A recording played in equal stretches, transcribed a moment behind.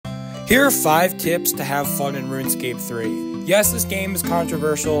Here are 5 tips to have fun in RuneScape 3. Yes, this game is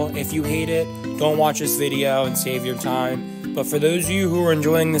controversial. If you hate it, don't watch this video and save your time. But for those of you who are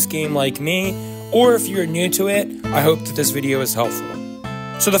enjoying this game like me, or if you're new to it, I hope that this video is helpful.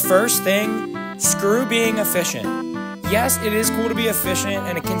 So the first thing, screw being efficient. Yes, it is cool to be efficient,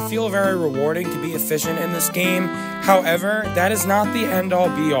 and it can feel very rewarding to be efficient in this game. However, that is not the end-all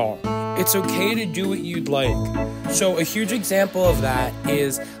be-all. It's okay to do what you'd like. So a huge example of that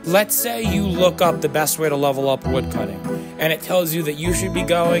is, let's say you look up the best way to level up woodcutting, and it tells you that you should be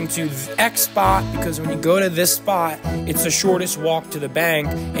going to X spot because when you go to this spot, it's the shortest walk to the bank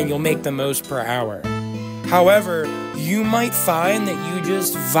and you'll make the most per hour. However, you might find that you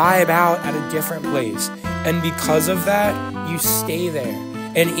just vibe out at a different place, and because of that, you stay there.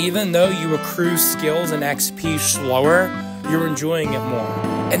 And even though you accrue skills and XP slower, you're enjoying it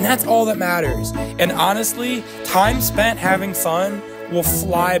more. And that's all that matters. And honestly, time spent having fun will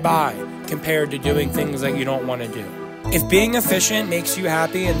fly by compared to doing things that you don't want to do. If being efficient makes you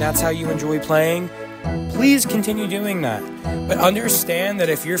happy and that's how you enjoy playing, please continue doing that. But understand that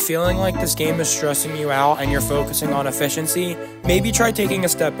if you're feeling like this game is stressing you out and you're focusing on efficiency, maybe try taking a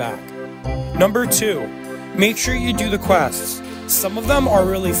step back. Number 2, make sure you do the quests. Some of them are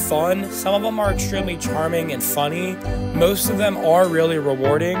really fun, some of them are extremely charming and funny, most of them are really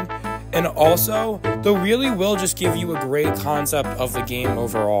rewarding, and also, they really will just give you a great concept of the game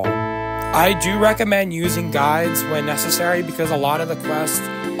overall. I do recommend using guides when necessary because a lot of the quests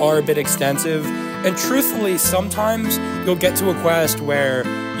are a bit extensive, and truthfully, sometimes you'll get to a quest where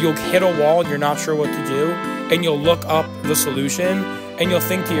you'll hit a wall and you're not sure what to do, and you'll look up the solution, and you'll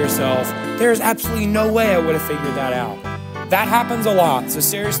think to yourself, there's absolutely no way I would have figured that out. That happens a lot, so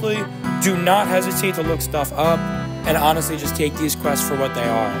seriously, do not hesitate to look stuff up, and honestly just take these quests for what they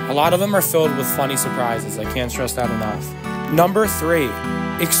are. A lot of them are filled with funny surprises, I can't stress that enough. Number 3,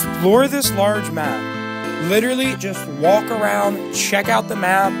 explore this large map. Literally just walk around, check out the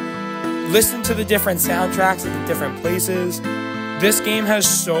map, listen to the different soundtracks at the different places. This game has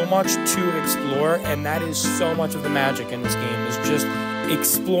so much to explore, and that is so much of the magic in this game, is just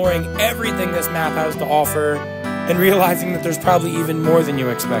exploring everything this map has to offer, and realizing that there's probably even more than you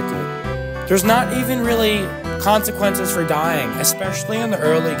expected. There's not even really consequences for dying, especially in the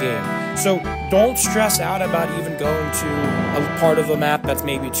early game. So don't stress out about even going to a part of the map that's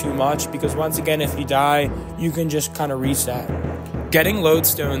maybe too much, because once again, if you die, you can just kind of reset. Getting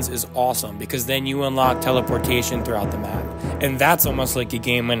lodestones is awesome because then you unlock teleportation throughout the map, and that's almost like a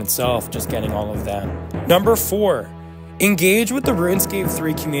game in itself, just getting all of them. Number 4, engage with the RuneScape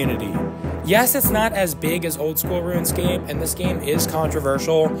 3 community. Yes, it's not as big as old school RuneScape, and this game is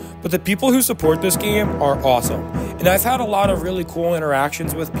controversial, but the people who support this game are awesome. And I've had a lot of really cool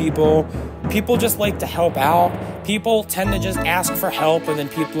interactions with people. People just like to help out. People tend to just ask for help, and then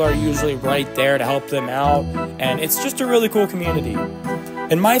people are usually right there to help them out, and it's just a really cool community.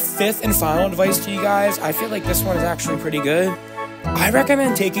 And my 5th and final advice to you guys, I feel like this one is actually pretty good. I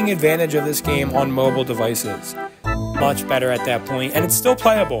recommend taking advantage of this game on mobile devices. Much better at that point, and it's still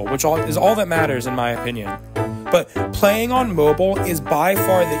playable, which is all that matters in my opinion. But playing on mobile is by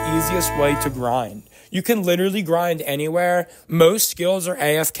far the easiest way to grind. You can literally grind anywhere. Most skills are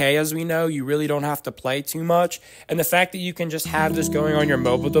AFK, as we know. You really don't have to play too much, and the fact that you can just have this going on your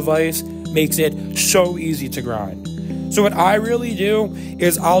mobile device makes it so easy to grind. So what I really do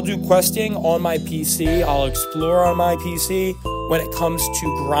is I'll do questing on my PC, I'll explore on my PC. When it comes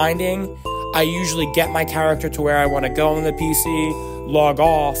to grinding, I usually get my character to where I want to go on the PC, log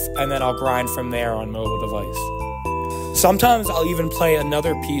off, and then I'll grind from there on mobile device. Sometimes I'll even play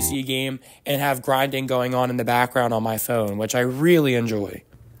another PC game and have grinding going on in the background on my phone, which I really enjoy.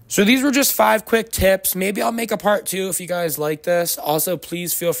 So these were just 5 quick tips. Maybe I'll make a part 2 if you guys like this. Also,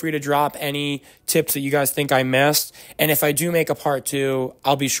 please feel free to drop any tips that you guys think I missed. And if I do make a part 2,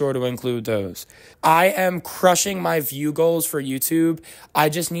 I'll be sure to include those. I am crushing my view goals for YouTube. I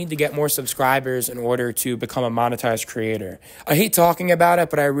just need to get more subscribers in order to become a monetized creator. I hate talking about it,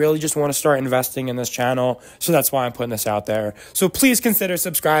 but I really just want to start investing in this channel. So that's why I'm putting this out there. So please consider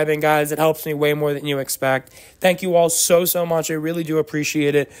subscribing, guys. It helps me way more than you expect. Thank you all so much. I really do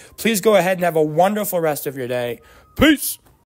appreciate it. Please go ahead and have a wonderful rest of your day. Peace.